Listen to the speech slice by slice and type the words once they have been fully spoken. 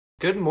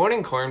Good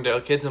morning, Corndale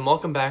kids, and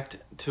welcome back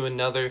to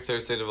another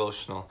Thursday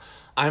devotional.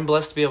 I'm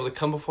blessed to be able to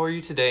come before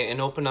you today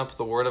and open up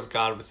the Word of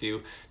God with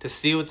you to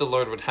see what the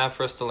Lord would have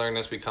for us to learn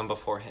as we come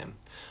before Him.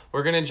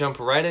 We're going to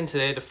jump right in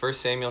today to 1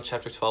 Samuel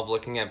chapter 12,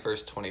 looking at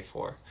verse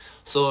 24.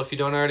 So if you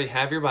don't already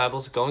have your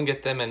Bibles, go and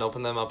get them and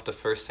open them up to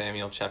 1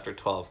 Samuel chapter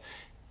 12.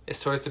 It's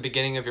towards the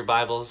beginning of your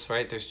Bibles,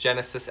 right? There's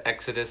Genesis,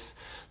 Exodus,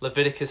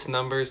 Leviticus,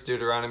 Numbers,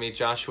 Deuteronomy,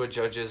 Joshua,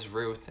 Judges,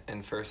 Ruth,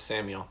 and 1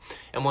 Samuel.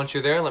 And once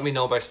you're there, let me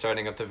know by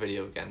starting up the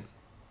video again.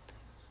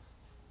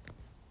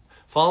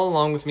 Follow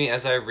along with me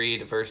as I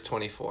read verse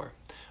 24.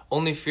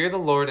 Only fear the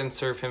Lord and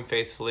serve Him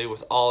faithfully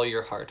with all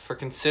your heart, for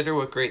consider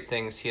what great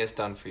things He has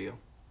done for you.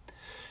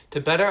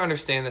 To better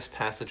understand this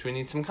passage, we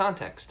need some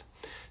context.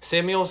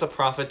 Samuel was a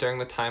prophet during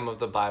the time of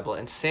the Bible,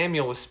 and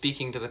Samuel was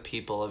speaking to the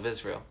people of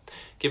Israel,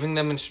 giving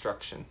them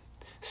instruction.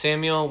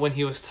 Samuel, when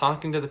he was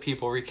talking to the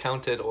people,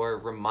 recounted or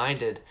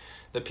reminded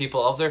the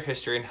people of their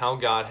history and how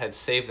God had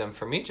saved them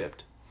from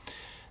Egypt.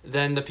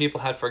 Then the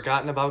people had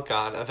forgotten about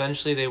God.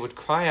 Eventually they would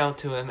cry out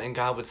to Him, and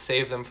God would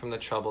save them from the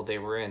trouble they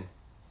were in.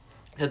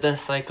 That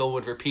this cycle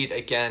would repeat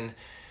again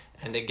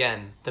and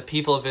again. The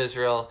people of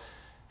Israel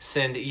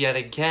sinned yet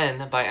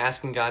again by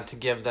asking God to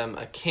give them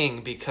a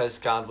king because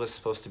God was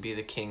supposed to be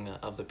the king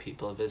of the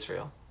people of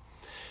Israel.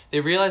 They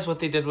realized what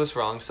they did was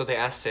wrong, so they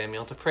asked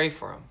Samuel to pray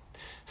for him.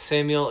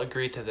 Samuel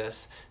agreed to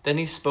this. Then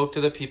he spoke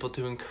to the people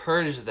to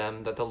encourage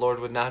them that the Lord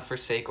would not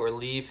forsake or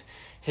leave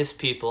His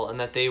people, and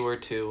that they were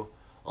to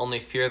only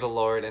fear the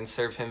Lord and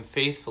serve Him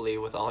faithfully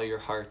with all your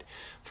heart,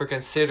 for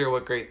consider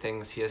what great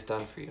things He has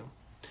done for you.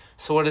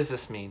 So what does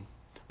this mean?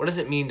 What does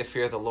it mean to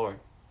fear the Lord?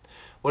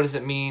 What does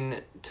it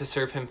mean to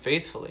serve Him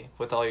faithfully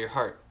with all your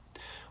heart?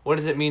 What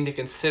does it mean to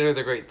consider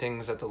the great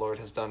things that the Lord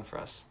has done for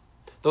us?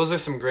 Those are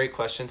some great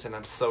questions, and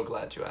I'm so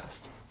glad you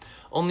asked.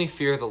 Only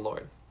fear the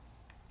Lord.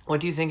 What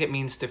do you think it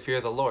means to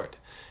fear the Lord?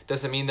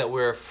 Does it mean that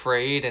we're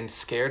afraid and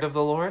scared of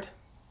the Lord?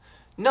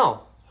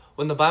 No.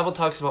 When the Bible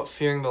talks about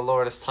fearing the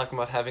Lord, it's talking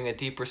about having a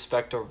deep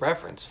respect or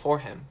reverence for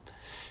Him,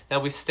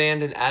 that we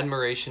stand in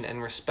admiration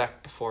and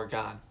respect before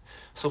God.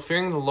 So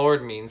fearing the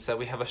Lord means that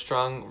we have a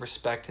strong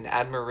respect and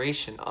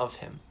admiration of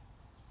Him.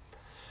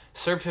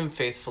 Serve Him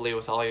faithfully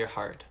with all your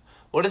heart.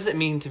 What does it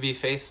mean to be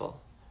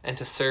faithful and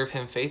to serve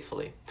Him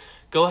faithfully?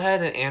 Go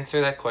ahead and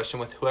answer that question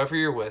with whoever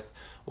you're with.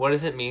 What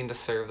does it mean to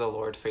serve the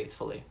Lord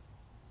faithfully?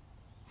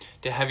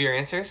 Do you have your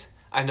answers?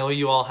 I know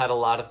you all had a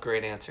lot of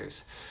great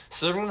answers.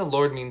 Serving the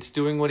Lord means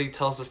doing what He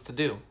tells us to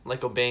do,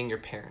 like obeying your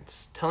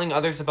parents, telling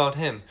others about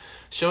Him,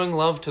 showing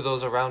love to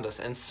those around us,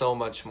 and so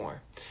much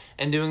more.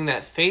 And doing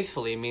that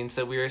faithfully means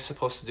that we are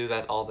supposed to do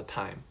that all the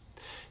time.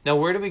 Now,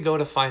 where do we go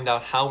to find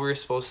out how we're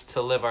supposed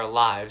to live our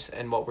lives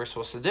and what we're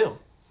supposed to do?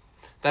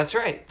 That's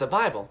right, the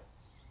Bible.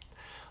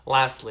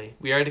 Lastly,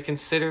 we are to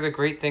consider the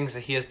great things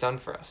that He has done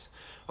for us,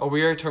 or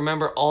we are to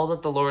remember all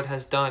that the Lord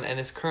has done and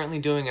is currently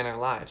doing in our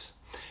lives.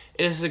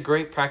 It is a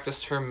great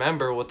practice to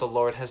remember what the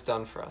Lord has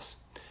done for us.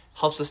 It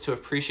helps us to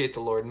appreciate the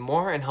Lord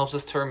more and helps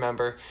us to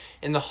remember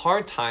in the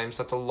hard times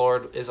that the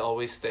Lord is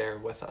always there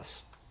with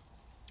us.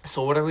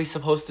 So what are we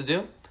supposed to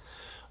do?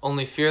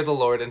 Only fear the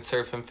Lord and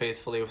serve Him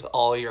faithfully with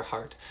all your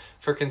heart.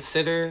 For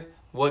consider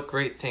what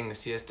great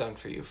things He has done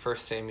for you. 1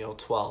 Samuel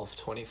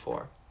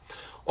 12:24.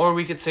 Or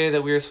we could say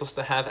that we are supposed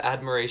to have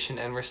admiration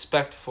and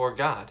respect for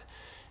God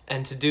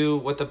and to do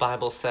what the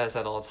Bible says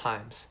at all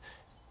times,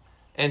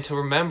 and to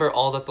remember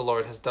all that the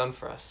Lord has done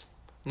for us.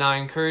 Now, I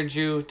encourage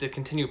you to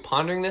continue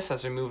pondering this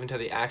as we move into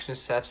the action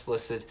steps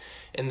listed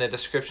in the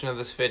description of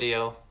this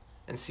video,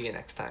 and see you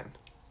next time.